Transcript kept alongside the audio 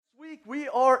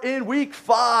are in week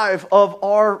 5 of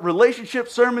our relationship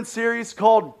sermon series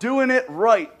called Doing It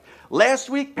Right. Last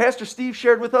week, Pastor Steve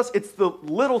shared with us it's the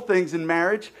little things in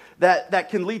marriage that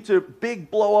can lead to big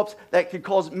blow-ups, that can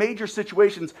cause major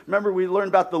situations. Remember, we learned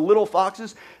about the little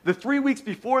foxes. The 3 weeks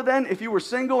before then, if you were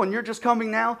single and you're just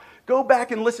coming now, go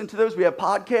back and listen to those. We have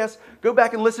podcasts. Go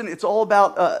back and listen. It's all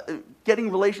about getting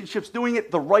relationships, doing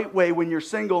it the right way when you're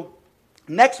single.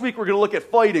 Next week, we're going to look at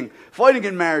fighting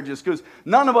in marriages, because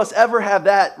none of us ever have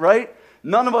that, right?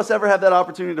 None of us ever have that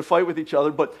opportunity to fight with each other.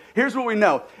 But here's what we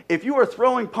know. If you are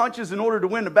throwing punches in order to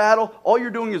win a battle, all you're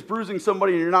doing is bruising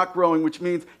somebody and you're not growing, which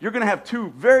means you're going to have 2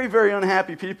 very, very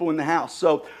unhappy people in the house.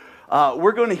 So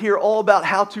we're going to hear all about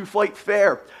how to fight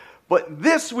fair. But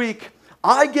this week,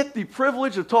 I get the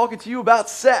privilege of talking to you about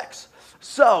sex.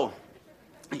 So,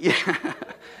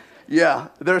 yeah,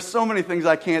 there's so many things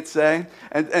I can't say,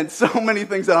 and so many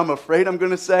things that I'm afraid I'm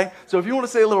going to say. So if you want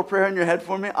to say a little prayer in your head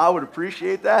for me, I would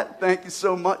appreciate that. Thank you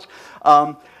so much.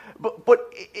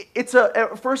 But it's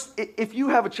first, if you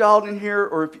have a child in here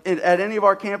or at any of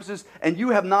our campuses and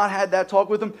you have not had that talk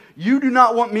with them, you do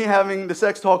not want me having the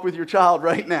sex talk with your child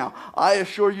right now. I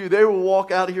assure you they will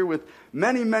walk out of here with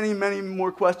many, many, many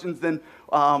more questions than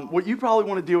what you probably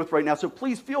want to deal with right now. So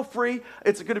please feel free.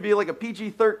 It's going to be like a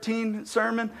PG-13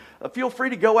 sermon. Feel free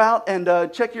to go out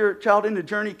and check your child into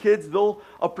Journey Kids. They'll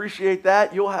appreciate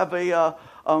that. You'll have a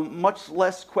much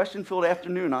less question-filled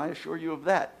afternoon, I assure you of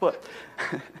that. But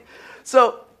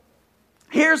so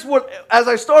here's what, as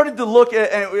I started to look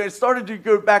at, and I started to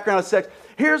go background of sex,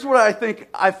 here's what I think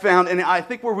I found, and I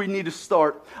think where we need to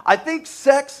start. I think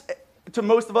sex, to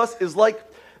most of us, is like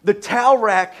the towel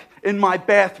rack in my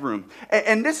bathroom.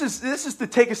 And this is to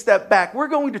take a step back. We're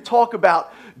going to talk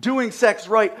about doing sex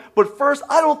right, but first,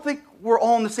 I don't think we're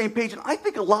all on the same page, and I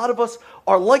think a lot of us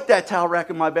are like that towel rack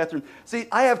in my bathroom. See,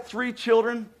 I have 3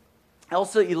 children,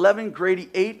 Elsa 11, Grady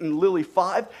 8, and Lily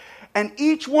 5, and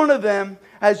each one of them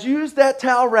has used that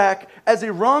towel rack as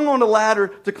a rung on a ladder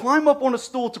to climb up on a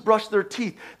stool to brush their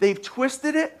teeth. They've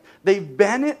twisted it, they've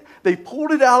bent it, they've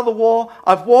pulled it out of the wall.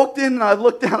 I've walked in and I've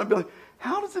looked down and been like,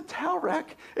 how does a towel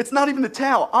rack? It's not even the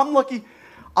towel. I'm lucky.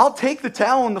 I'll take the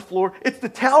towel on the floor. It's the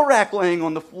towel rack laying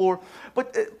on the floor.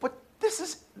 But this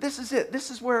is it.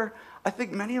 This is where I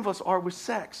think many of us are with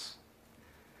sex.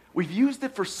 We've used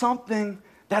it for something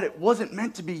that it wasn't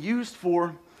meant to be used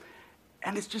for,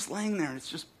 and it's just laying there. And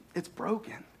it's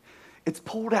broken. It's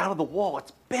pulled out of the wall.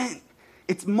 It's bent.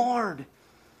 It's marred.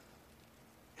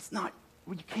 It's not.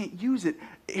 Well, you can't use it.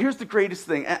 Here's the greatest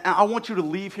thing, and I want you to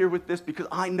leave here with this, because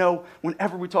I know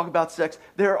whenever we talk about sex,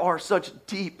 there are such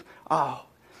deep,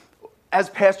 as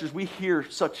pastors, we hear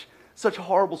such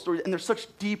horrible stories, and there's such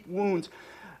deep wounds.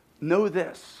 Know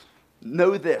this,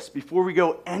 before we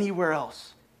go anywhere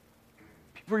else,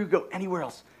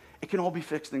 it can all be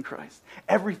fixed in Christ.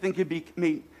 Everything can be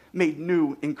made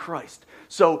new in Christ.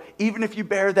 So even if you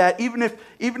bear that, even if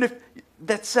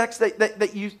that sex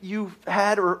that you've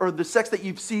had or the sex that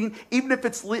you've seen, even if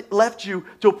it's left you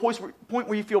to a point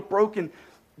where you feel broken,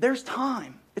 there's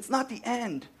time. It's not the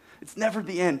end. It's never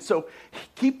the end. So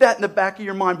keep that in the back of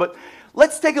your mind. But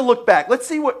let's take a look back. Let's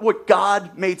see what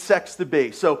God made sex to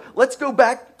be. So let's go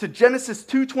back to Genesis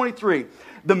 2:23.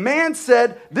 The man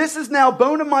said, "This is now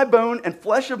bone of my bone and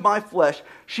flesh of my flesh.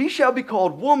 She shall be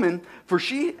called woman, for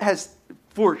she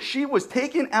was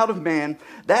taken out of man.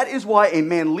 That is why a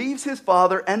man leaves his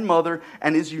father and mother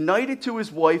and is united to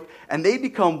his wife, and they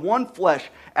become one flesh.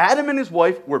 Adam and his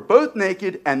wife were both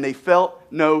naked, and they felt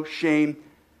no shame."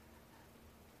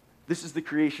 This is the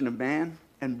creation of man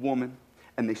and woman,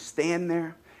 and they stand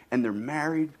there, and they're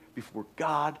married before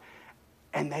God,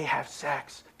 and they have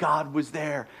sex. God was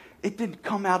there. It didn't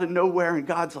come out of nowhere, and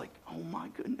God's like, oh my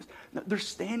goodness. No, they're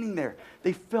standing there.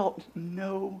 They felt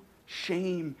no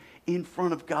shame in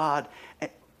front of God.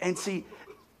 And see,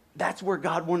 that's where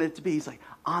God wanted it to be. He's like,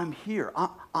 I'm here.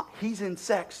 He's in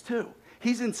sex too.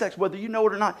 He's in sex, whether you know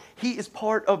it or not. He is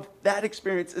part of that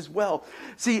experience as well.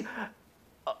 See,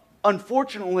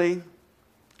 unfortunately,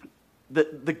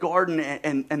 the garden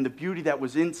and the beauty that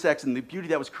was in sex and the beauty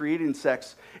that was created in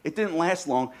sex, it didn't last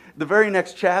long. The very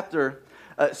next chapter,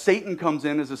 Satan comes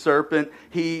in as a serpent.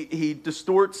 He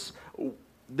distorts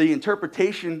the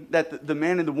interpretation that the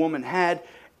man and the woman had,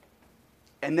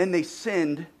 and then they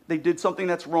sinned. They did something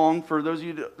that's wrong. For those of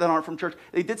you that aren't from church,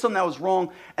 they did something that was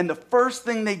wrong, and the first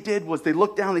thing they did was they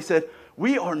looked down and they said,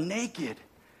 we are naked.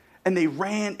 And they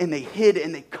ran and they hid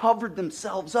and they covered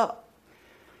themselves up.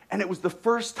 And it was the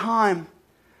first time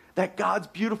that God's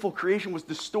beautiful creation was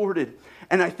distorted.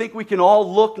 And I think we can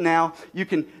all look now. You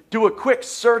can do a quick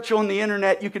search on the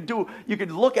internet. You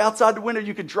could look outside the window.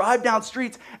 You could drive down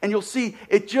streets, and you'll see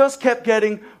it just kept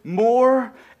getting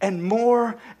more and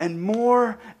more and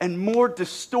more and more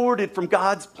distorted from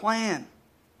God's plan.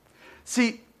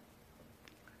 See,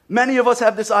 many of us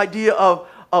have this idea of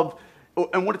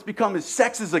and what it's become is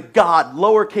sex is a god,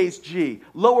 lowercase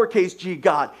g,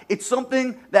 God. It's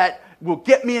something that will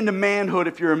get me into manhood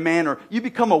if you're a man, or you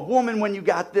become a woman when you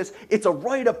got this. It's a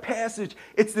rite of passage.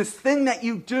 It's this thing that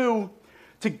you do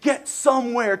to get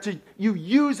somewhere, you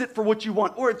use it for what you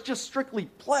want, or it's just strictly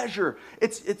pleasure.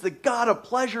 It's the god of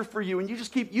pleasure for you, and you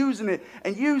just keep using it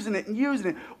and using it and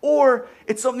using it. Or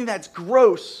it's something that's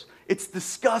gross. It's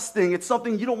disgusting. It's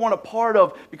something you don't want a part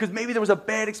of because maybe there was a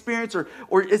bad experience, or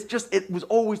it was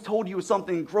always told you was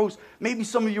something gross. Maybe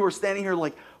some of you are standing here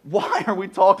like, why are we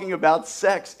talking about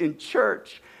sex in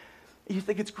church? You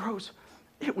think it's gross.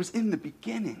 It was in the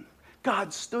beginning.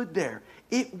 God stood there.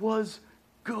 It was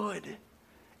good.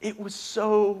 It was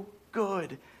so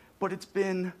good, but it's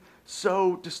been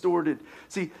so distorted.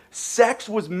 See, sex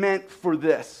was meant for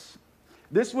this.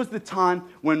 This was the time,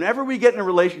 whenever we get in a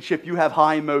relationship, you have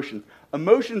high emotion.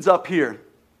 Emotion's up here,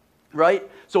 right?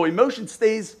 So emotion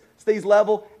stays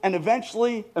level, and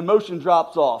eventually emotion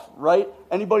drops off, right?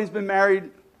 Anybody's been married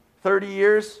 30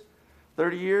 years?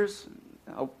 30 years?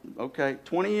 Oh, okay,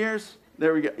 20 years?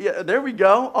 There we go. Yeah, there we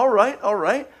go. All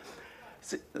right.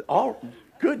 See,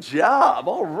 good job.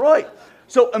 All right.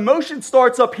 So emotion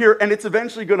starts up here, and it's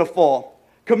eventually going to fall.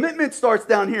 Commitment starts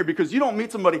down here because you don't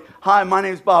meet somebody, hi, my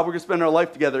name's Bob, we're going to spend our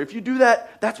life together. If you do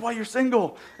that, that's why you're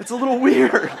single. It's a little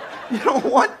weird. You don't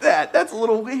want that. That's a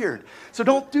little weird. So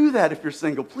don't do that if you're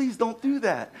single. Please don't do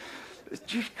that.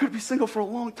 You could be single for a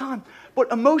long time.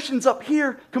 But emotion's up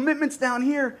here, commitment's down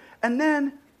here, and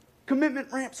then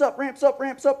commitment ramps up,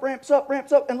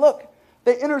 and look,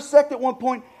 they intersect at one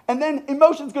point, and then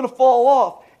emotion's going to fall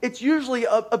off. It's usually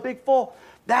a big fall.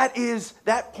 That is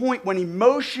that point when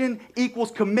emotion equals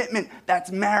commitment.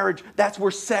 That's marriage. That's where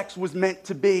sex was meant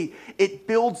to be. It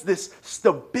builds this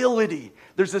stability.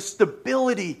 There's a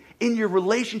stability in your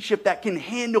relationship that can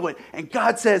handle it. And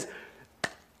God says,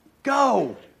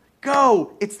 go.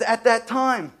 It's at that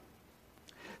time.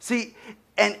 See,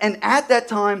 and at that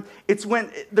time, it's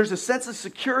when there's a sense of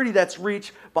security that's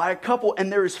reached by a couple,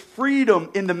 and there is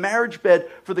freedom in the marriage bed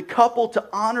for the couple to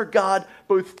honor God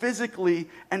both physically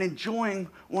and enjoying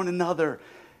one another.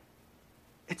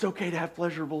 It's okay to have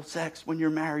pleasurable sex when you're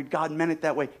married. God meant it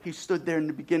that way. He stood there in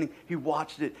the beginning. He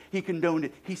watched it. He condoned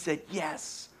it. He said,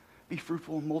 yes, be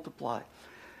fruitful and multiply.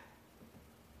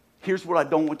 Here's what I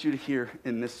don't want you to hear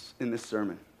in this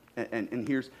sermon. And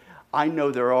here's... I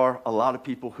know there are a lot of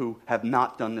people who have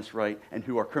not done this right and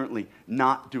who are currently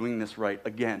not doing this right.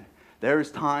 Again, there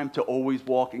is time to always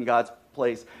walk in God's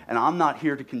place, and I'm not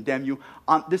here to condemn you.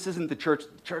 This isn't the church.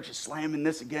 The church is slamming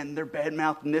this again. They're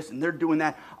bad-mouthing this, and they're doing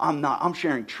that. I'm not. I'm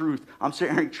sharing truth. I'm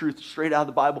sharing truth straight out of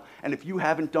the Bible, and if you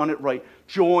haven't done it right,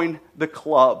 join the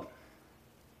club.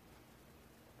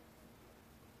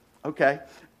 Okay?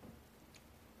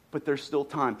 But there's still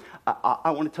time.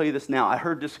 I want to tell you this now. I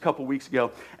heard this a couple weeks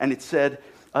ago, and it said,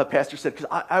 pastor said, because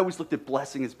I always looked at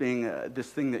blessing as being this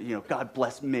thing that, God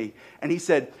bless me. And he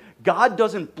said, God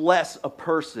doesn't bless a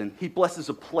person. He blesses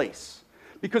a place.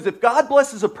 Because if God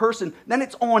blesses a person, then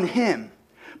it's on him.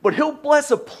 But he'll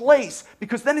bless a place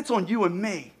because then it's on you and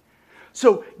me.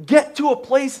 So get to a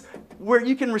place where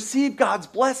you can receive God's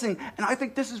blessing. And I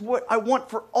think this is what I want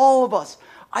for all of us.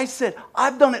 I said,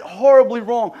 I've done it horribly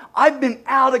wrong. I've been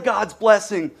out of God's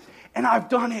blessing, and I've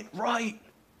done it right.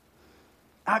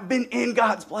 I've been in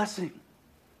God's blessing,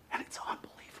 and it's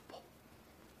unbelievable.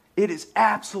 It is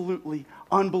absolutely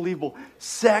unbelievable.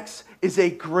 Sex is a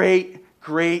great,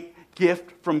 great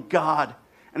gift from God,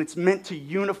 and it's meant to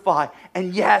unify.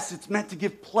 And yes, it's meant to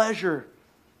give pleasure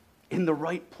in the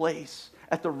right place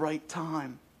at the right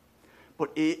time.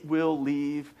 But it will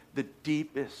leave the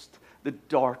deepest, the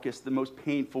darkest, the most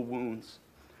painful wounds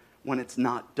when it's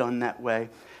not done that way.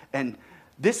 And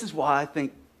this is why I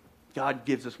think God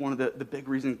gives us, one of the big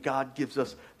reasons God gives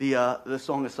us the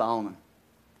Song of Solomon.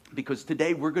 Because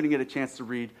today we're going to get a chance to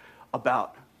read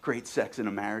about great sex in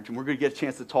a marriage, and we're going to get a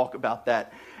chance to talk about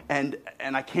that. And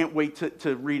I can't wait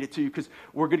to read it to you, because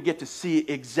we're going to get to see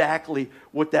exactly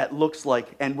what that looks like,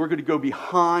 and we're going to go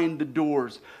behind the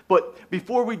doors. But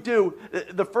before we do,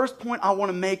 the first point I want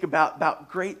to make about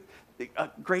great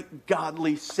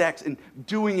godly sex and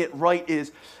doing it right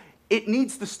is it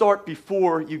needs to start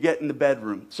before you get in the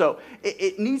bedroom. So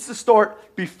it needs to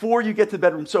start before you get to the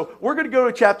bedroom. So we're going to go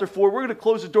to chapter 4. We're going to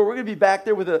close the door. We're going to be back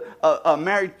there with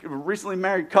a recently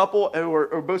married couple who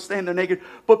are both standing there naked.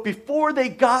 But before they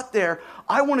got there,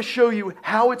 I want to show you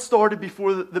how it started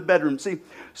before the bedroom. See,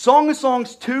 Song of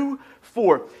Songs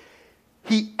 2:4.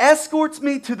 He escorts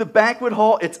me to the banquet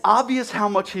hall. It's obvious how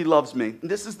much he loves me.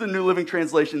 This is the New Living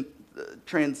Translation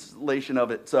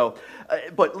of it. So,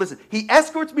 but listen, he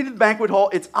escorts me to the banquet hall.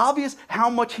 It's obvious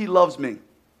how much he loves me.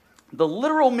 The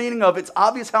literal meaning of it's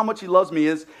obvious how much he loves me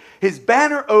is his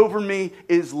banner over me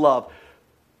is love.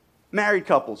 Married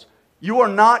couples, you are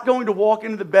not going to walk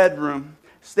into the bedroom,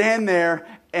 stand there,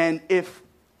 and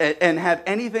have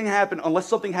anything happen unless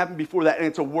something happened before that, and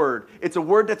it's a word. It's a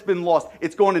word that's been lost.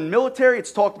 It's gone in military,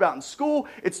 it's talked about in school,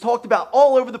 it's talked about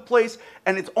all over the place,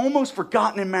 and it's almost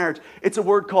forgotten in marriage. It's a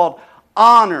word called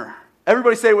honor.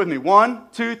 Everybody say it with me. 1,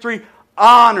 2, 3,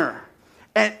 honor.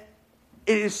 And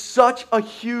it is such a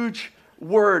huge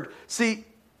word. See,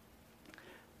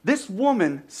 this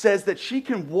woman says that she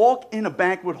can walk in a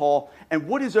banquet hall, and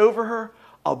what is over her?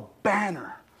 A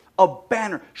banner. A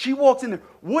banner. She walks in there.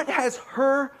 What has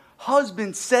her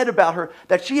husband said about her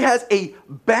that she has a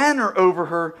banner over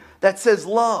her that says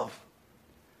love?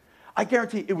 I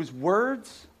guarantee it was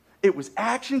words, it was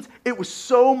actions, it was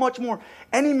so much more.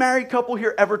 Any married couple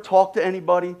here ever talk to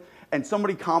anybody and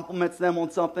somebody compliments them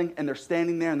on something and they're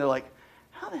standing there and they're like,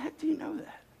 how the heck do you know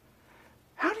that?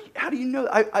 How do you know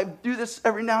that? I do this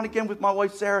every now and again with my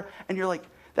wife Sarah, and you're like,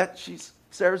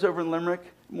 Sarah's over in Limerick,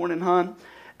 morning, hon.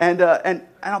 And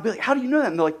I'll be like, how do you know that?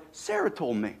 And they're like, Sarah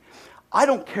told me. I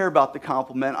don't care about the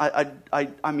compliment.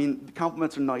 I mean, the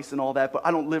compliments are nice and all that, but I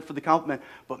don't live for the compliment.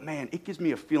 But man, it gives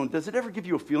me a feeling. Does it ever give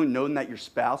you a feeling knowing that your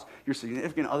spouse, your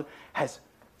significant other, has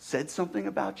said something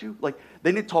about you? Like,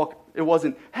 they didn't talk, it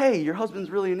wasn't, hey, your husband's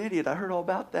really an idiot. I heard all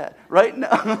about that, right?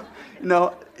 No,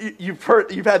 no, you've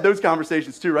had those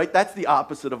conversations too, right? That's the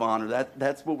opposite of honor.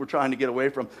 That's what we're trying to get away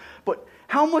from. But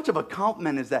how much of a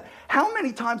compliment is that? How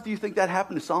many times do you think that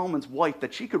happened to Solomon's wife,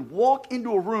 that she could walk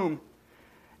into a room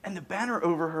and the banner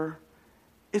over her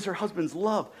is her husband's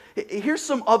love? Here's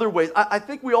some other ways. I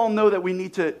think we all know that we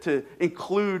need to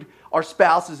include our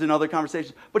spouses in other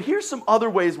conversations. But here's some other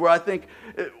ways where I think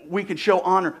we can show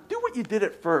honor. Do what you did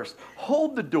at first.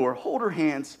 Hold the door. Hold her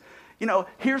hands. You know,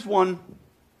 here's one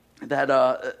that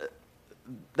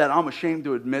I'm ashamed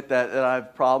to admit that I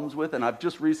have problems with, and I've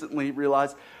just recently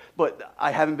realized, but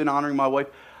I haven't been honoring my wife.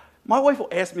 My wife will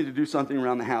ask me to do something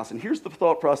around the house, and here's the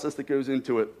thought process that goes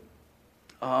into it.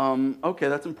 Okay,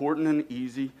 that's important and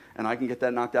easy, and I can get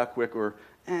that knocked out quick, or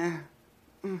and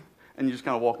you just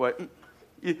kind of walk away.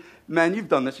 Man, you've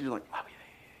done this. You're like, oh,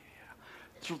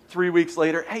 yeah. 3 weeks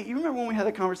later, hey, you remember when we had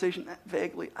that conversation?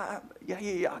 Vaguely.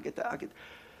 Yeah, I'll get that.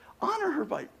 Honor her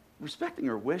by respecting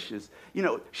her wishes. You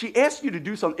know, she asked you to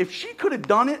do something. If she could have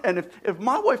done it, and if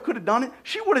my wife could have done it,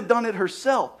 she would have done it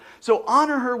herself. So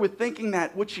honor her with thinking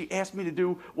that what she asked me to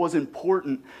do was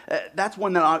important. That's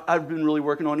one that I've been really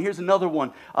working on. Here's another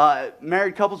one.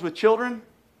 Married couples with children.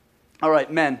 All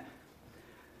right, men.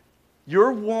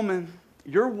 Your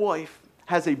wife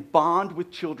has a bond with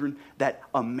children that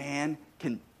a man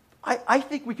can, I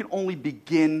think we can only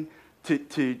begin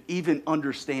to even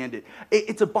understand it.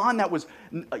 It's a bond that was,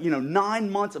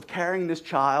 9 months of carrying this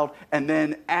child, and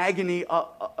then agony.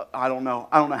 I don't know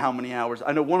how many hours.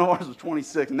 I know one of ours was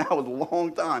 26, and that was a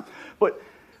long time. But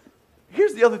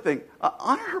here's the other thing: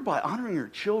 honor her by honoring her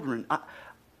children.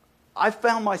 I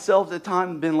found myself at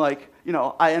times been like,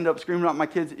 I end up screaming at my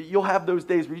kids. You'll have those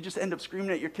days where you just end up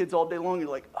screaming at your kids all day long. You're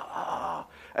like, ah,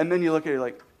 and then you look at her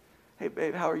like, hey,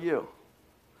 babe, how are you?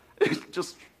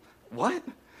 Just what?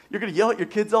 You're going to yell at your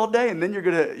kids all day, and then you're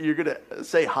going to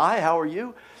say, hi, how are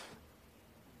you?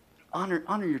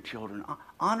 Honor your children.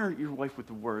 Honor your wife with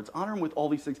the words. Honor him with all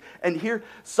these things. And here,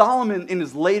 Solomon, in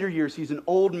his later years, he's an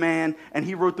old man, and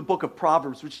he wrote the book of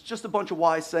Proverbs, which is just a bunch of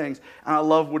wise sayings. And I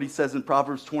love what he says in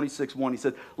Proverbs 26:1. He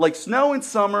said, like snow in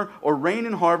summer or rain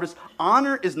in harvest,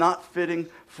 honor is not fitting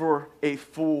for a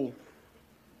fool.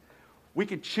 We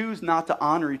could choose not to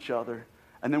honor each other,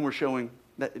 and then we're showing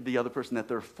the other person that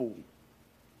they're a fool.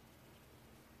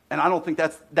 And I don't think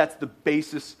that's the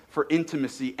basis for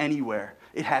intimacy anywhere.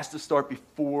 It has to start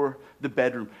before the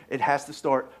bedroom. It has to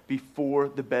start before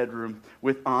the bedroom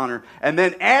with honor. And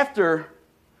then after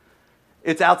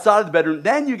it's outside of the bedroom,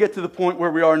 then you get to the point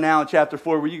where we are now in chapter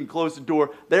 4, where you can close the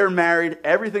door. They're married.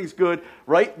 Everything's good,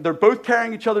 right? They're both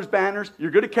carrying each other's banners.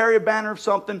 You're going to carry a banner of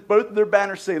something. Both of their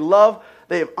banners say love.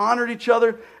 They have honored each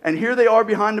other. And here they are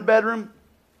behind the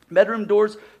bedroom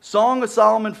doors. Song of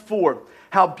Solomon 4.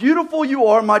 How beautiful you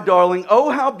are, my darling. Oh,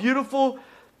 how beautiful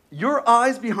Your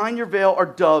eyes behind your veil are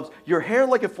doves, your hair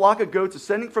like a flock of goats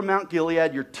ascending from Mount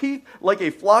Gilead, your teeth like a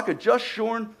flock of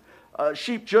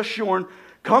sheep just shorn,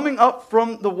 coming up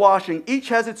from the washing. Each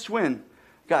has its twin.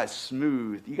 Guys,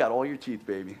 smooth. You got all your teeth,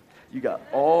 baby. You got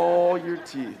all your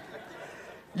teeth.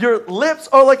 Your lips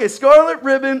are like a scarlet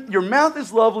ribbon. Your mouth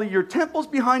is lovely. Your temples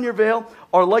behind your veil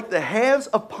are like the halves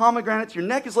of pomegranates. Your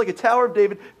neck is like a Tower of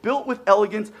David, built with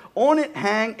elegance. On it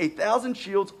hang 1,000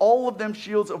 shields, all of them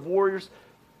shields of warriors.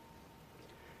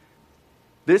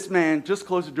 This man just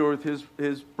closed the door with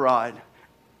his bride.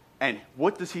 And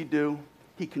what does he do?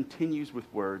 He continues with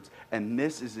words. And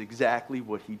this is exactly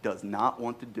what he does not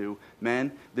want to do.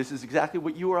 Men, this is exactly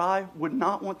what you or I would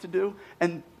not want to do.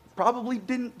 And probably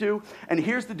didn't do. And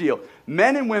here's the deal.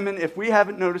 Men and women, if we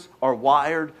haven't noticed, are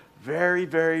wired very,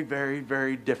 very, very,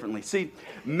 very differently. See,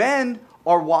 men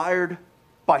are wired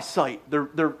by sight.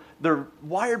 They're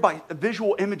wired by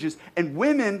visual images, and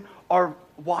women are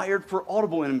wired for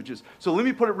audible images. So let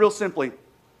me put it real simply.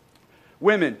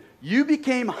 Women, you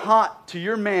became hot to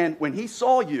your man when he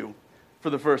saw you for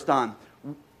the first time.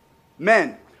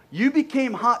 Men, you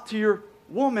became hot to your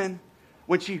woman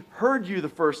when she heard you the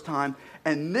first time.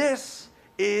 And this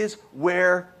is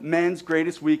where men's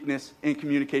greatest weakness in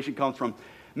communication comes from.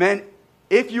 Men,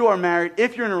 if you are married,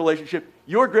 if you're in a relationship,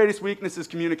 your greatest weakness is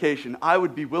communication. I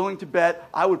would be willing to bet.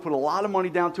 I would put a lot of money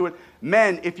down to it.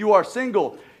 Men, if you are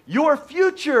single, your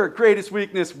future greatest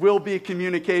weakness will be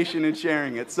communication and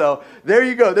sharing it. So there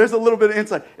you go. There's a little bit of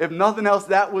insight. If nothing else,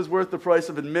 that was worth the price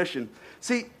of admission.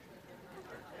 See,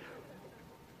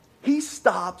 he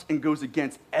stops and goes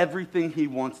against everything he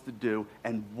wants to do.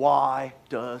 And why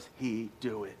does he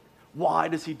do it? Why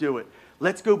does he do it?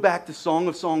 Let's go back to Song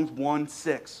of Songs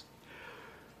 1:6.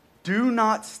 Do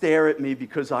not stare at me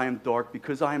because I am dark,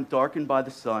 because I am darkened by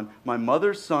the sun. My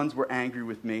mother's sons were angry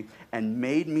with me and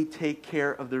made me take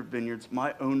care of their vineyards.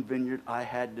 My own vineyard I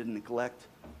had to neglect.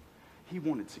 He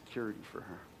wanted security for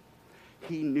her.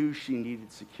 He knew she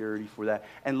needed security for that.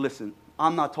 And listen,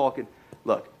 I'm not talking,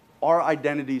 look, our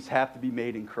identities have to be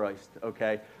made in Christ,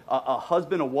 okay? A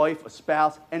husband, a wife, a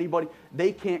spouse, anybody,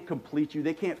 they can't complete you.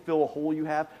 They can't fill a hole you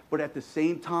have. But at the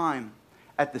same time,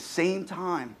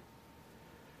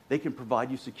 they can provide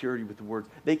you security with the words.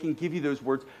 They can give you those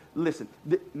words. Listen,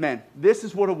 men, this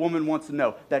is what a woman wants to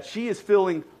know, that she is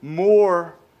feeling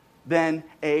more than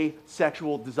a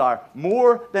sexual desire.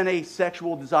 More than a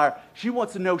sexual desire. She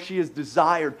wants to know she is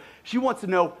desired. She wants to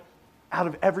know, out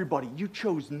of everybody, you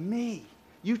chose me.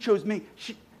 You chose me.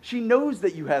 She knows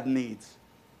that you have needs.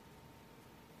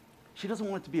 She doesn't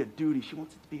want it to be a duty. She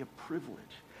wants it to be a privilege.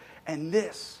 And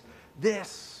this,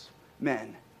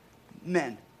 men,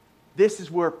 this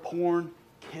is where porn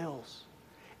kills.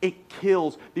 It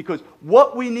kills because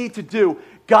what we need to do,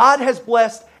 God has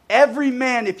blessed every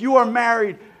man. If you are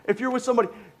married, if you're with somebody,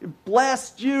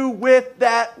 blessed you with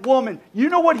that woman. You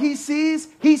know what he sees?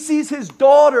 He sees his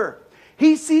daughter.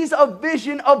 He sees a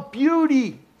vision of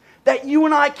beauty that you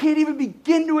and I can't even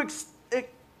begin to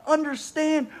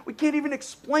understand. We can't even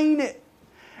explain it.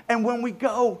 And when we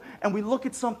go and we look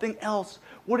at something else,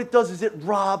 what it does is it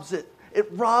robs it. It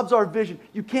robs our vision.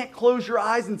 You can't close your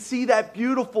eyes and see that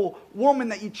beautiful woman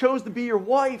that you chose to be your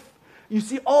wife. You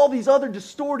see all these other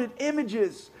distorted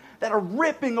images that are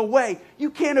ripping away. You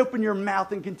can't open your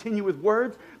mouth and continue with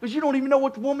words because you don't even know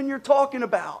which woman you're talking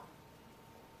about.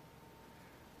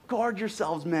 Guard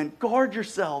yourselves, men. Guard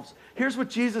yourselves. Here's what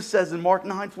Jesus says in Mark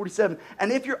 9:47.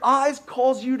 And if your eyes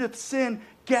cause you to sin,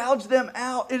 gouge them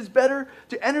out. It is better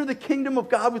to enter the kingdom of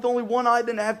God with only one eye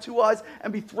than to have two eyes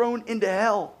and be thrown into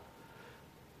hell.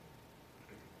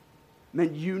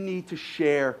 Men, you need to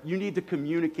share. You need to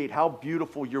communicate how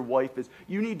beautiful your wife is.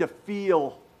 You need to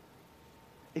feel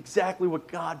exactly what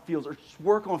God feels, or just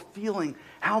work on feeling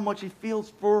how much he feels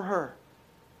for her.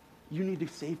 You need to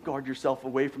safeguard yourself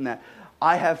away from that.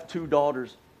 I have 2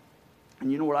 daughters, and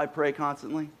you know what I pray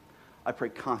constantly? I pray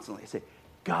constantly. I say,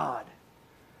 God,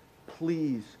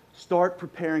 please start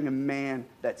preparing a man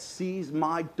that sees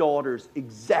my daughters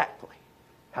exactly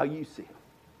how you see them.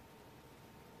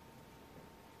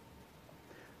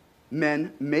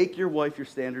 Men, make your wife your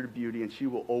standard of beauty, and she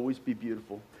will always be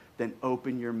beautiful. Then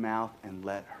open your mouth and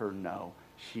let her know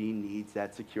she needs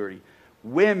that security.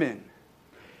 Women,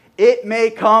 it may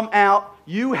come out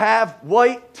you have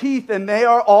white teeth and they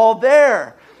are all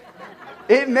there.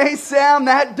 It may sound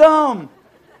that dumb.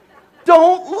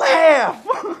 Don't laugh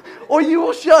or you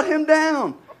will shut him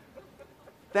down.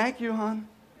 Thank you, hon.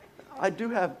 I do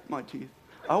have my teeth.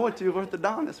 I went to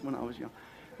orthodontist when I was young.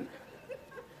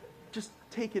 Just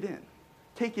take it in.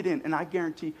 Take it in. And I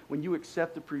guarantee when you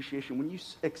accept appreciation, when you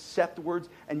accept words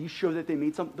and you show that they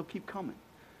mean something, they'll keep coming.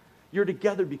 You're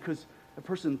together because That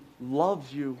person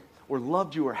loves you or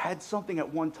loved you or had something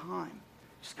at one time.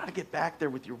 You just got to get back there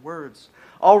with your words.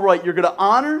 All right, you're going to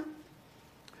honor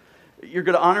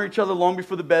each other long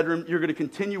before the bedroom. You're going to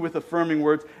continue with affirming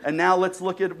words. And now let's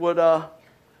look at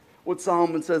what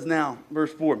Solomon says now,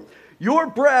 verse 4. Your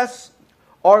breasts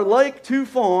are like two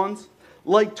fawns,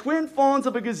 like twin fawns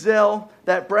of a gazelle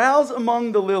that browse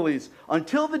among the lilies.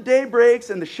 Until the day breaks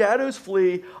and the shadows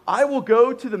flee, I will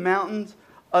go to the mountains,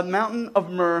 a mountain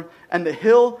of myrrh and the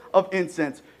hill of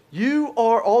incense. You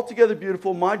are altogether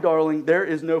beautiful, my darling. There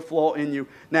is no flaw in you.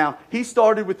 Now, he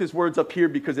started with his words up here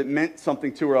because it meant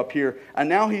something to her up here. And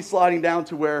now he's sliding down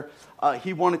to where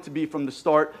he wanted to be from the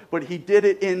start. But he did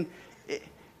it in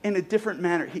a different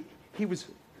manner. He was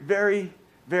very,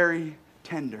 very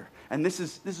tender. And this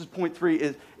is point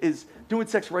 3, is doing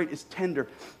sex right is tender.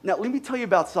 Now, let me tell you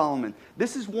about Solomon.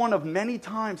 This is one of many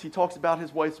times he talks about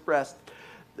his wife's breast.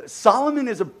 Solomon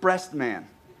is a breast man.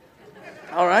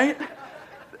 All right?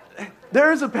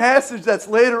 There is a passage that's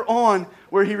later on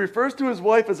where he refers to his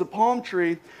wife as a palm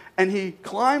tree, and he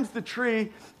climbs the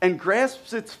tree and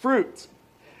grasps its fruits.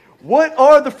 What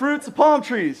are the fruits of palm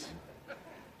trees?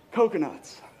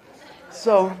 Coconuts.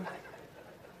 So,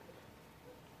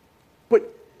 but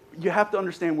you have to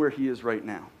understand where he is right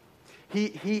now.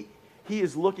 He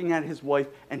is looking at his wife,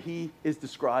 and he is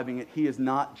describing it. He is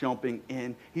not jumping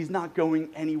in. He's not going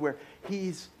anywhere.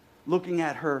 He's looking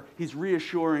at her. He's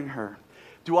reassuring her.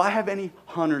 Do I have any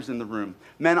hunters in the room?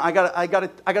 Men, I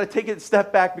gotta take it a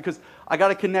step back because I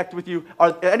gotta connect with you.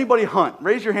 Anybody hunt?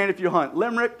 Raise your hand if you hunt.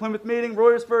 Limerick, Plymouth Meeting,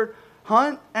 Royersford,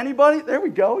 hunt? Anybody? There we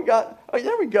go. We got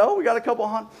a couple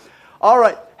hunt. All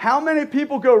right. How many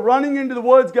people go running into the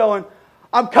woods going,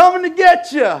 I'm coming to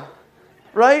get you?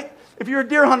 Right? If you're a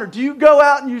deer hunter, do you go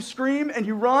out and you scream and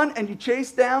you run and you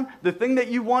chase down the thing that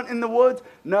you want in the woods?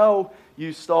 No.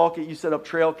 You stalk it, you set up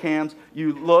trail cams,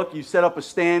 you look, you set up a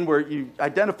stand where you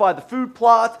identify the food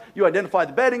plots, you identify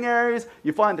the bedding areas,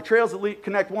 you find the trails that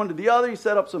connect one to the other, you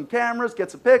set up some cameras, get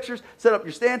some pictures, set up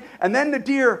your stand, and then the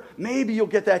deer, maybe you'll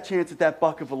get that chance at that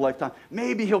buck of a lifetime.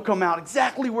 Maybe he'll come out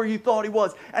exactly where you thought he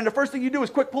was. And the first thing you do is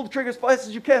quick pull the trigger as fast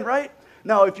as you can, right?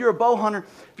 No, if you're a bow hunter,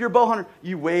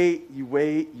 you wait,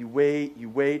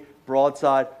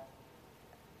 broadside.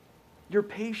 You're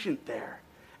patient there.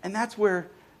 And that's where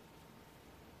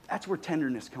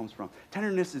tenderness comes from.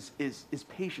 Tenderness is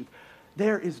patient.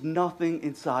 There is nothing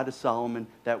inside of Solomon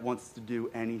that wants to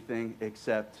do anything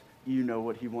except you know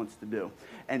what he wants to do.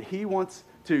 And he wants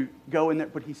to go in there,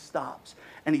 but he stops.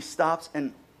 And he stops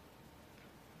and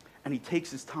he takes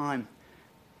his time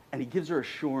and he gives her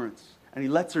assurance and he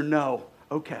lets her know,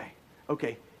 okay,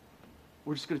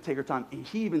 we're just going to take our time. And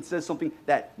he even says something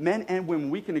that men and women,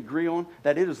 we can agree on,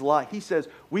 that it is a lie. He says,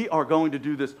 we are going to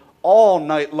do this all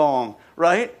night long,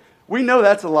 right? We know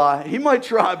that's a lie. He might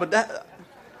try, but that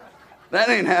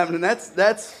ain't happening.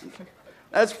 That's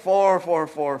far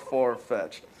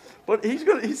fetched. But he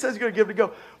says he's going to give it a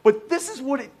go. But this is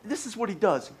what he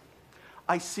does.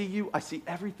 I see you. I see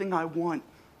everything I want.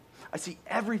 I see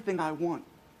everything I want.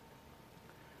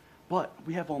 But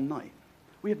we have all night.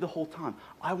 We have the whole time.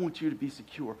 I want you to be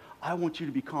secure. I want you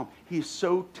to be calm. He is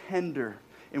so tender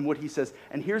in what he says.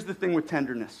 And here's the thing with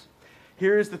tenderness.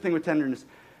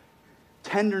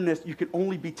 Tenderness, you can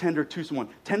only be tender to someone.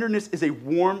 Tenderness is a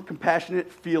warm,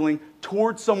 compassionate feeling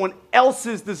towards someone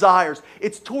else's desires.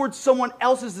 It's towards someone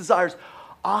else's desires.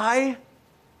 I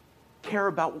care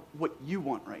about what you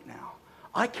want right now.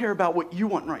 I care about what you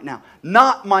want right now,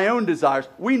 not my own desires.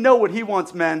 We know what he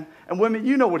wants, men and women.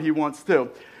 You know what he wants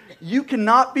too. You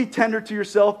cannot be tender to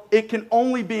yourself. It can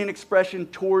only be an expression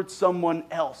towards someone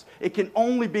else. It can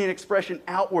only be an expression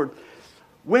outward.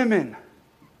 Women,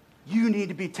 you need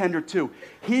to be tender too.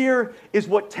 Here is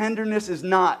what tenderness is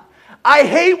not. I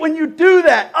hate when you do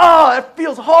that. Oh, it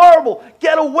feels horrible.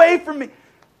 Get away from me.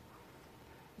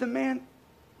 The man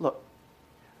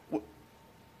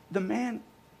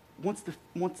wants to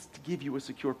give you a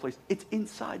secure place. It's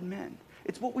inside men.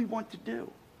 It's what we want to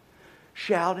do.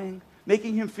 Shouting,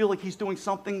 making him feel like he's doing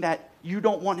something that you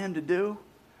don't want him to do.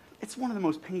 It's one of the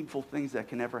most painful things that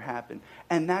can ever happen.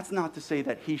 And that's not to say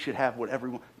that he should have whatever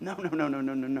he wants.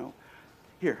 No.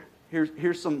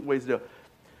 Here's some ways to do it.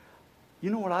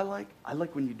 You know what I like? I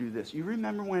like when you do this. You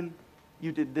remember when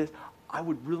you did this? I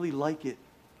would really like it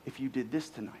if you did this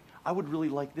tonight. I would really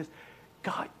like this.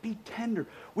 God, be tender.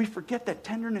 We forget that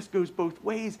tenderness goes both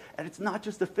ways, and it's not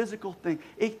just a physical thing.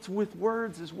 It's with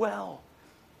words as well.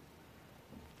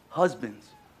 Husbands,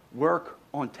 work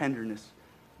on tenderness.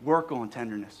 Work on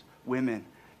tenderness. Women,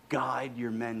 guide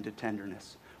your men to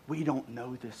tenderness. We don't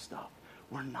know this stuff.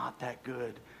 We're not that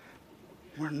good.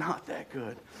 We're not that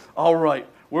good. All right,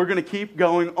 we're going to keep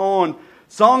going on.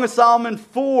 Song of Solomon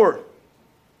 4.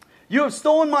 You have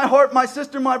stolen my heart, my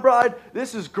sister, my bride.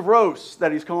 This is gross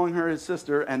that he's calling her his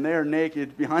sister, and they are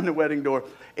naked behind the wedding door.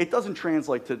 It doesn't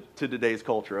translate to today's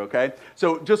culture, okay?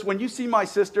 So just when you see my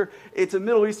sister, it's a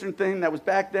Middle Eastern thing that was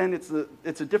back then. It's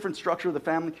a different structure of the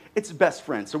family. It's best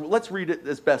friend. So let's read it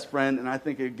as best friend, and I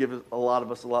think it would give a lot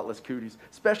of us a lot less cooties,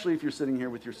 especially if you're sitting here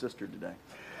with your sister today.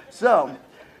 So,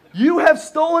 you have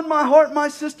stolen my heart, my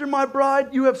sister, my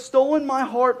bride. You have stolen my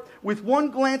heart with one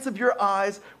glance of your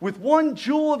eyes, with one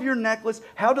jewel of your necklace.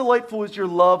 How delightful is your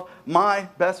love, my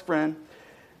best friend,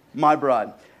 my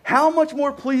bride. How much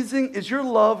more pleasing is your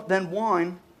love than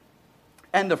wine,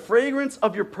 and the fragrance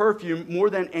of your perfume more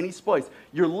than any spice.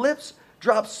 Your lips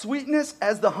drop sweetness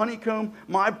as the honeycomb,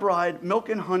 my bride. Milk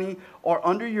and honey are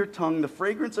under your tongue. The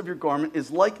fragrance of your garment is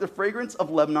like the fragrance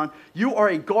of Lebanon. You are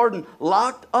a garden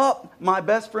locked up, my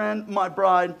best friend, my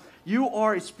bride. You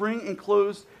are a spring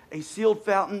enclosed, a sealed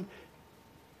fountain.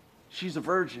 She's a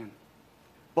virgin.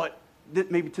 But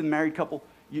maybe to the married couple,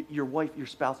 your wife, your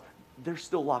spouse, they're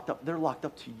still locked up. They're locked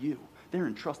up to you. They're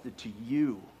entrusted to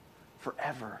you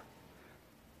forever.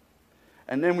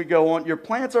 And then we go on. Your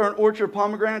plants are an orchard of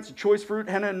pomegranates, a choice fruit,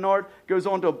 henna and nard. Goes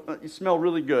on to you smell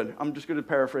really good. I'm just going to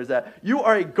paraphrase that. You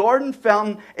are a garden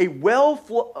fountain, a well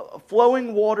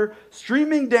flowing water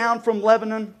streaming down from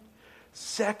Lebanon.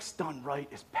 Sex done right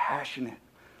is passionate.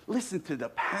 Listen to the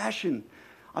passion.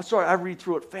 I'm sorry, I read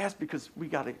through it fast because we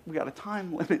got a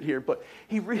time limit here, but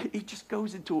he just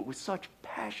goes into it with such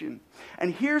passion.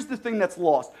 And here's the thing that's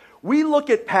lost. We look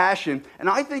at passion, and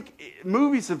I think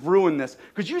movies have ruined this,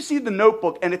 because you see The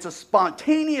Notebook, and it's a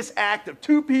spontaneous act of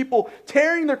two people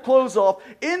tearing their clothes off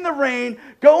in the rain,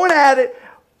 going at it,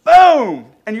 boom!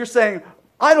 And you're saying,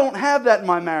 I don't have that in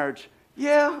my marriage.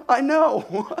 Yeah, I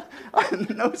know.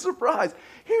 No surprise.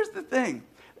 Here's the thing.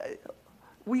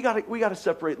 We got to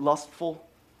separate lustful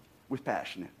with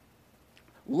passionate.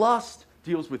 Lust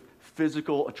deals with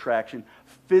physical attraction,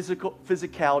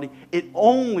 physicality. It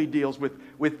only deals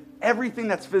with everything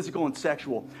that's physical and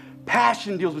sexual.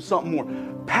 Passion deals with something more.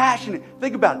 Passionate.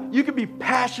 Think about it. You could be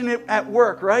passionate at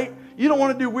work, right? You don't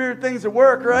want to do weird things at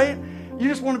work, right? You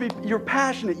just want to be, you're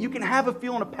passionate. You can have a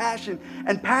feeling of passion,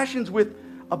 and passion's with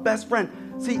a best friend.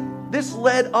 See, this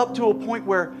led up to a point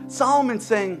where Solomon's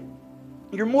saying,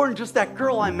 you're more than just that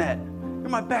girl I met. You're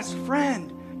my best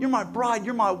friend. You're my bride.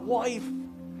 You're my wife.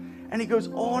 And he goes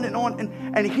on and on.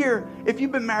 And here, if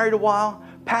you've been married a while,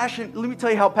 passion, let me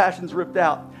tell you how passion's ripped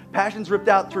out. Passion's ripped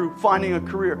out through finding a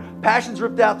career. Passion's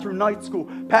ripped out through night school.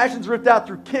 Passion's ripped out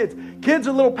through kids. Kids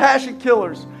are little passion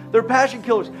killers. They're passion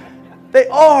killers. They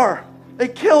are. They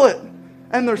kill it.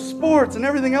 And their sports and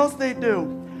everything else they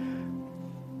do.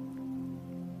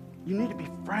 You need to be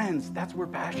friends. That's where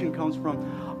passion comes from.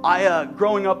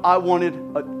 Growing up, I wanted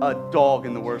a dog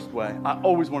in the worst way. I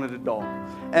always wanted a dog.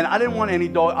 And I didn't want any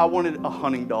dog. I wanted a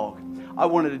hunting dog. I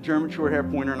wanted a German short hair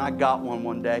pointer, and I got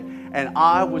one day. And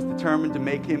I was determined to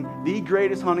make him the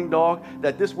greatest hunting dog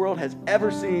that this world has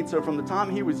ever seen. So from the time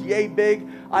he was yay big,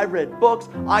 I read books.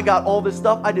 I got all this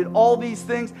stuff. I did all these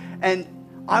things. And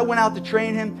I went out to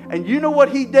train him. And you know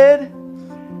what he did?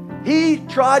 He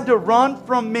tried to run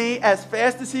from me as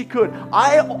fast as he could.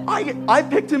 I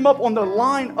picked him up on the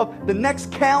line of the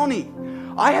next county.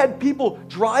 I had people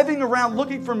driving around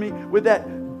looking for me with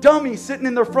that dummy sitting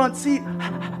in their front seat.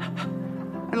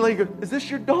 And they go, is this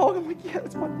your dog? I'm like, yeah,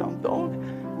 it's my dumb dog.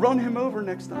 Run him over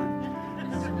next time.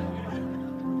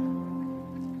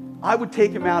 I would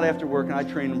take him out after work and I'd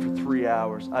train him for 3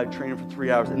 hours.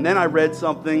 And then I read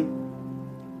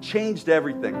something, changed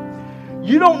everything.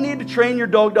 You don't need to train your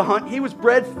dog to hunt. He was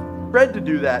bred to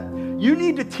do that. You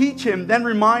need to teach him, then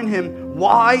remind him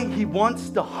why he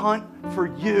wants to hunt for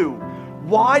you.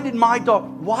 Why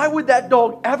would that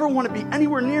dog ever want to be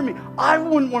anywhere near me? I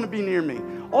wouldn't want to be near me.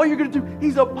 All you're going to do,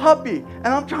 he's a puppy, and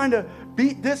I'm trying to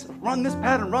beat this, run this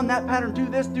pattern, run that pattern, do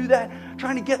this, do that,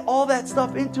 trying to get all that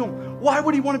stuff into him. Why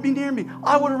would he want to be near me?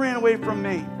 I would have ran away from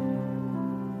me.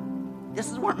 This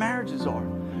is what marriages are.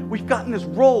 We've gotten this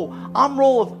role. I'm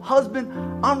role of husband.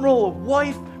 I'm role of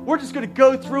wife. We're just going to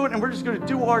go through it and we're just going to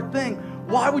do our thing.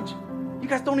 Why would you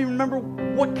guys don't even remember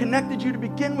what connected you to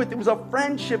begin with. It was a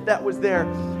friendship that was there.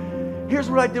 Here's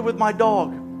what I did with my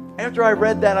dog. After I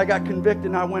read that, I got convicted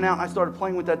and I went out and I started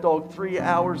playing with that dog 3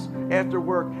 hours after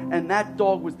work. And that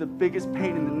dog was the biggest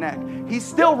pain in the neck. He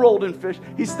still rolled in fish.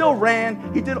 He still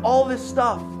ran. He did all this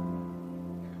stuff.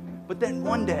 But then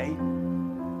one day,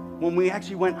 when we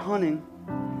actually went hunting,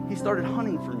 he started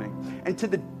hunting for me. And to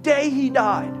the day he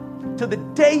died,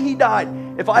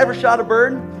 if I ever shot a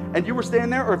bird and you were standing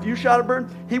there, or if you shot a bird,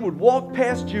 he would walk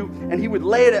past you and he would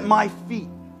lay it at my feet.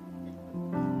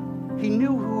 He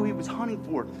knew who he was hunting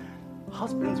for.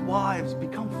 Husbands, wives,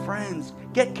 become friends.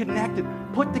 Get connected.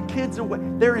 Put the kids away.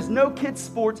 There is no kids'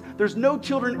 sports. There's no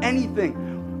children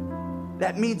anything.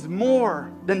 That means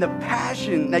more than the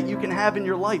passion that you can have in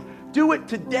your life. Do it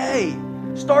today.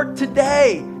 Start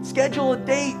today. Schedule a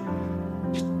date.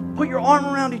 Just put your arm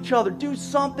around each other. Do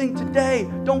something today.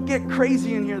 Don't get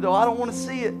crazy in here, though. I don't want to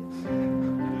see it.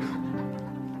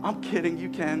 I'm kidding. You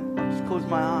can. Just close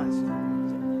my eyes.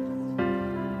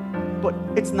 But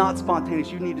it's not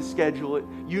spontaneous. You need to schedule it.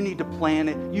 You need to plan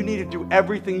it. You need to do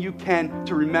everything you can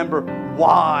to remember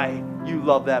why you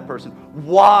love that person,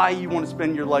 why you want to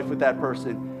spend your life with that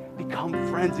person. Become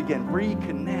friends again.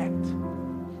 Reconnect.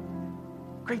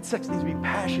 Great sex needs to be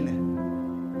passionate.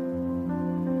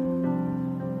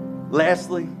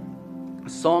 Lastly,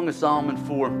 Song of Solomon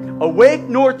 4. Awake,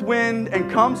 north wind,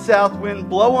 and come, south wind,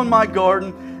 blow on my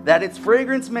garden, that its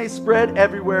fragrance may spread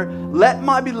everywhere. Let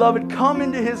my beloved come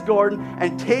into his garden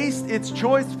and taste its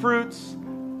choice fruits.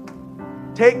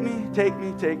 Take me, take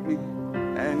me, take me,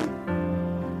 and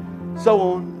so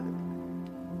on.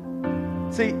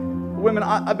 See, women,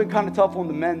 I've been kind of tough on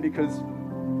the men because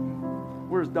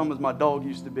we're as dumb as my dog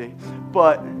used to be.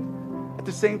 But at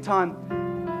the same time,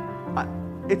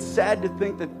 it's sad to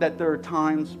think that there are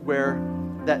times where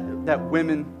that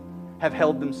women have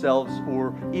held themselves,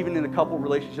 or even in a couple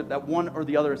relationship, that one or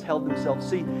the other has held themselves.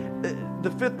 See,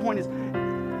 the fifth point is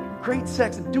great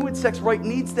sex, and doing sex right,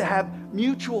 needs to have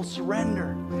mutual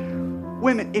surrender.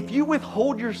 Women, if you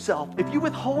withhold yourself,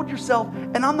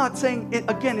 and I'm not saying it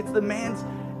again, it's the man's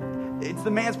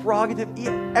prerogative.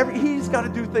 He's got to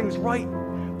do things right,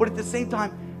 but at the same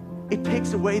time, it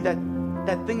takes away that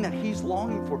thing that he's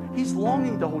longing for. He's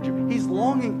longing to hold you. He's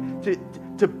longing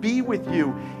to be with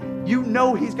you. You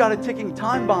know he's got a ticking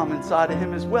time bomb inside of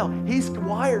him as well. He's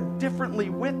wired differently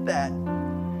with that.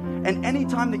 And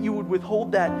anytime that you would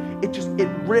withhold that, it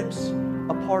rips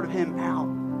a part of him out.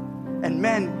 And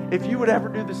men, if you would ever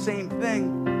do the same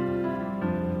thing,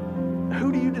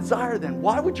 who do you desire then?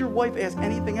 Why would your wife ask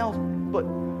anything else but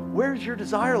where's your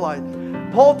desire lie?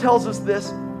 Paul tells us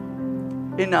this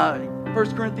in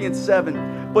 1 Corinthians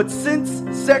 7. But since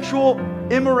sexual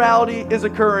immorality is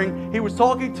occurring, he was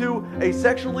talking to a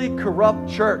sexually corrupt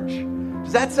church.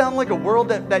 Does that sound like a world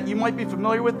that you might be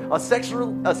familiar with? A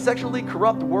sexually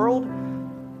corrupt world?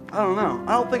 I don't know.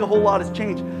 I don't think a whole lot has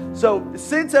changed. So,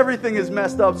 since everything is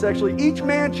messed up sexually, each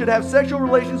man should have sexual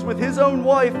relations with his own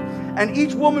wife, and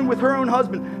each woman with her own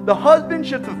husband. The husband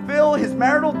should fulfill his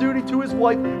marital duty to his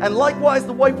wife, and likewise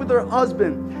the wife with her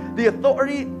husband.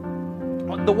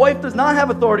 The wife does not have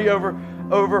authority over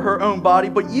her own body,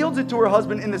 but yields it to her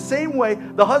husband. In the same way,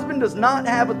 the husband does not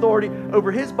have authority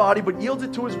over his body, but yields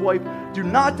it to his wife. Do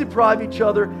not deprive each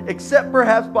other, except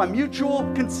perhaps by mutual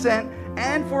consent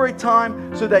and for a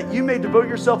time, so that you may devote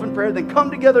yourself in prayer, then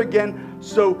come together again,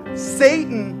 so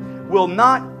Satan will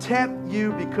not tempt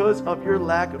you because of your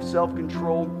lack of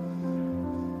self-control.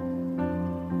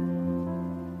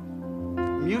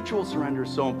 Mutual surrender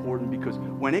is so important because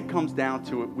when it comes down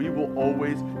to it, we will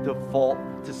always default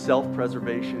to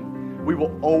self-preservation. We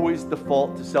will always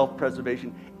default to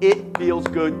self-preservation. It feels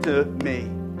good to me.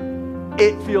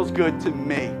 It feels good to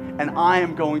me. And I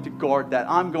am going to guard that.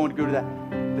 I'm going to go to that.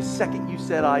 The second you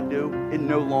said I do, it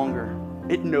no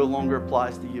longer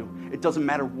applies to you. It doesn't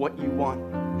matter what you want.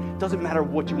 It doesn't matter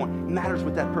what you want. It matters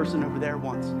what that person over there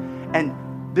wants. And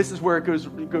this is where it goes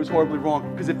horribly wrong.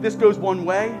 Because if this goes one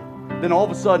way, then all of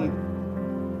a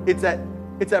sudden, it's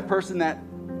that person that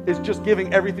is just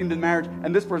giving everything to marriage,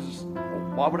 and this person's,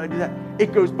 why would I do that?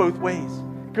 It goes both ways.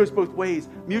 It goes both ways.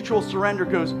 Mutual surrender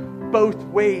goes both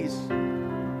ways.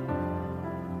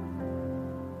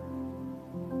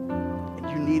 And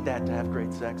you need that to have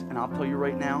great sex. And I'll tell you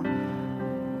right now,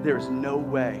 there is no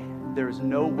way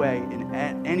in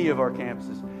any of our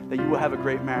campuses that you will have a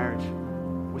great marriage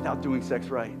without doing sex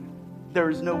right. There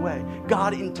is no way.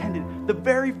 God intended the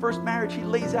very first marriage. He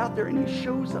lays out there and he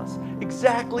shows us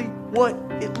exactly what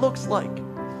it looks like.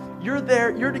 You're there,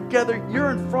 you're together, you're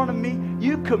in front of me,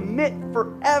 you commit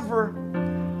forever,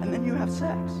 and then you have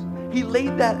sex. He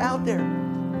laid that out there.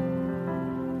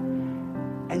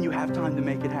 And you have time to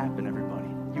make it happen, everybody.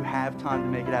 You have time to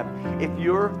make it happen. If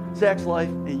your sex life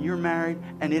and you're married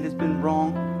and it has been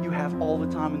wrong, you have all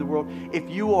the time in the world. If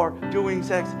you are doing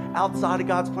sex outside of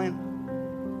God's plan,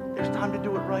 there's time to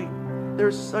do it right.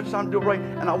 There's such time to do it right.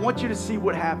 And I want you to see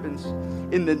what happens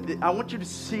I want you to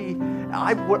see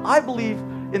what I believe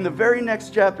in the very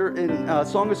next chapter, in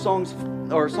Song of Songs,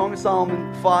 or Song of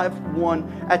Solomon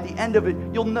 5:1, at the end of it,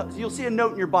 you'll see a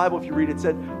note in your Bible if you read it. It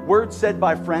said, words said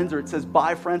by friends, or it says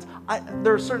by friends.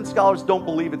 There are certain scholars don't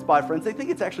believe it's by friends. They think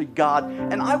it's actually God,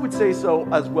 and I would say so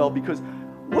as well, because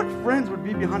what friends would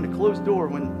be behind a closed door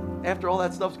when, after all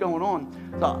that stuff's going on?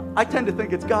 So I tend to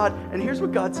think it's God, and here's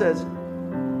what God says.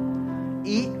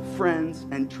 Eat, friends,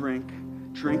 and drink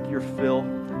your fill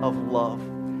of love.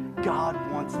 God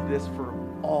wants this for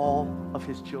all of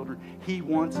his children. He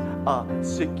wants a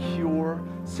secure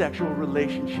sexual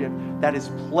relationship that is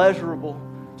pleasurable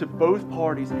to both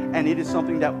parties, and it is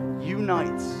something that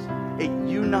unites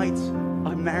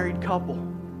a married couple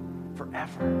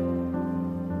forever.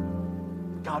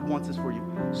 God wants this for you.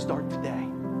 Start today.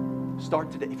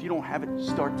 Start today. If you don't have it,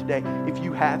 start today. If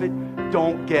you have it,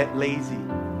 don't get lazy.